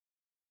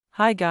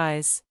Hi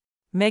guys.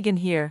 Megan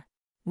here.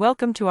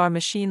 Welcome to our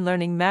machine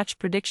learning match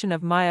prediction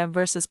of Maia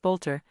versus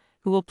Boulter,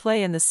 who will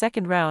play in the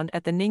second round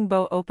at the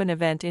Ningbo Open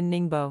event in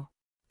Ningbo.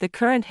 The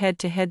current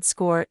head-to-head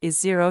score is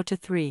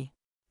 0-3.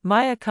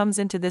 Maia comes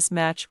into this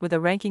match with a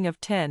ranking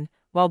of 10,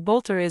 while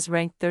Boulter is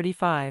ranked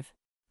 35.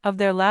 Of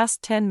their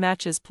last 10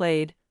 matches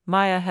played,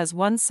 Maia has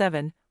won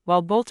 7,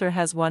 while Boulter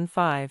has won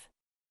 5.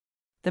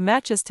 The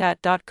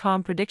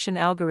H2H prediction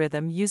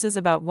algorithm uses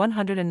about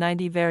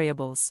 190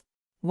 variables.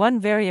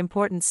 One very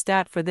important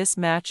stat for this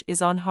match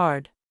is on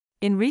hard.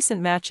 In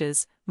recent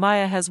matches,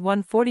 Maia has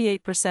won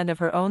 48% of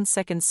her own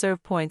second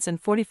serve points and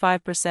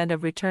 45%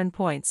 of return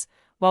points,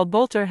 while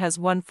Boulter has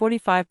won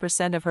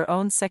 45% of her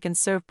own second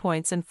serve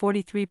points and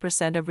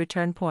 43% of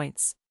return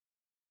points.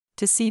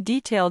 To see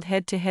detailed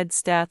head-to-head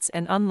stats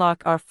and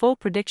unlock our full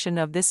prediction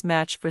of this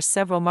match for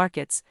several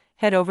markets,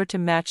 head over to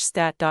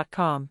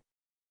matchstat.com.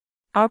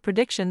 Our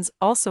predictions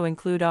also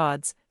include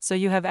odds, so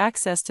you have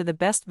access to the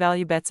best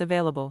value bets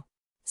available.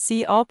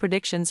 See all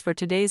predictions for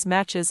today's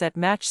matches at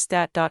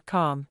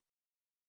matchstat.com.